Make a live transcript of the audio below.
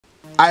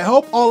I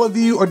hope all of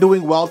you are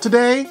doing well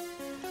today.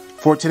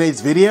 For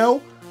today's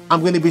video,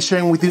 I'm going to be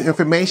sharing with you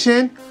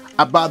information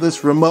about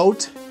this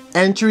remote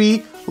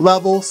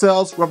entry-level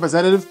sales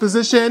representative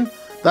position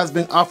that's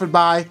being offered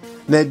by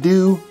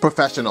Nadu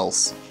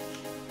Professionals.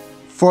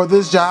 For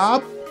this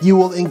job, you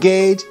will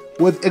engage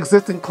with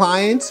existing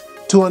clients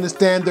to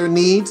understand their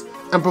needs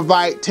and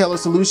provide tailored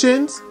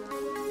solutions.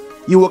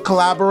 You will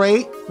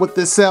collaborate with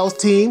the sales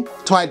team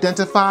to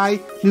identify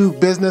new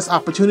business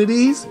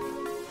opportunities.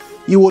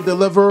 You will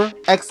deliver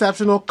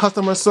exceptional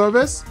customer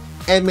service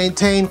and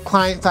maintain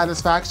client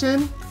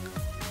satisfaction.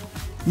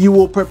 You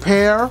will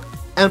prepare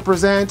and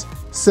present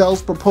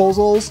sales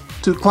proposals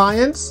to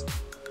clients.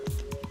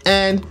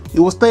 And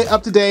you will stay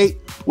up to date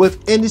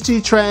with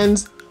industry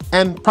trends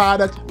and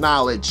product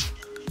knowledge.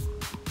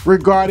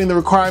 Regarding the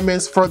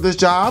requirements for this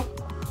job,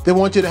 they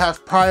want you to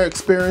have prior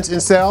experience in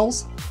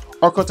sales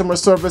or customer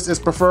service is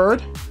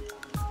preferred.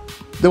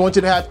 They want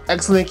you to have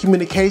excellent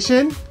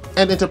communication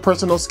and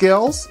interpersonal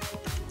skills.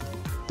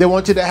 They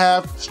want you to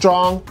have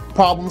strong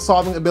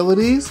problem-solving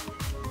abilities.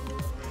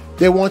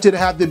 They want you to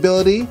have the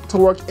ability to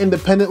work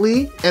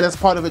independently and as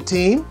part of a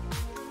team.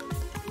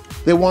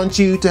 They want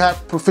you to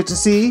have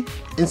proficiency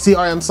in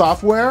CRM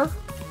software.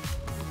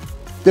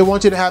 They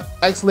want you to have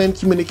excellent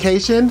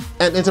communication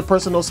and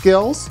interpersonal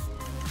skills.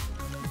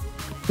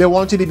 They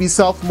want you to be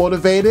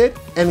self-motivated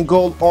and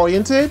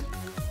goal-oriented.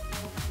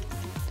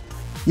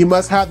 You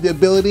must have the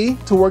ability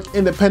to work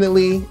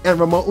independently and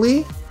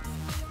remotely.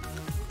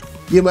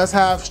 You must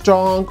have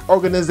strong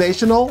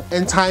organizational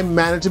and time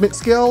management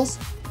skills.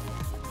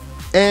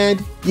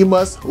 And you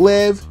must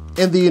live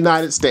in the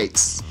United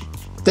States.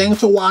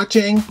 Thanks for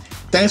watching.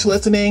 Thanks for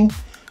listening.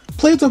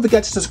 Please don't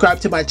forget to subscribe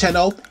to my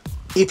channel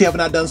if you have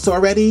not done so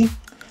already.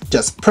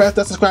 Just press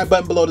that subscribe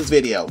button below this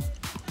video.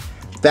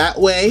 That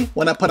way,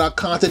 when I put out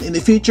content in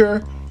the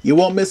future, you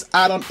won't miss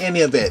out on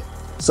any of it.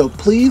 So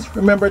please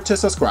remember to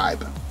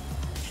subscribe.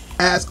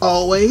 As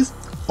always,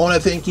 I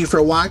want to thank you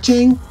for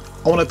watching.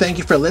 I want to thank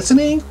you for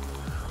listening.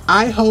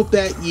 I hope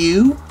that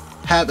you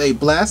have a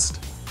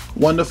blessed,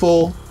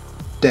 wonderful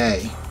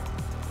day.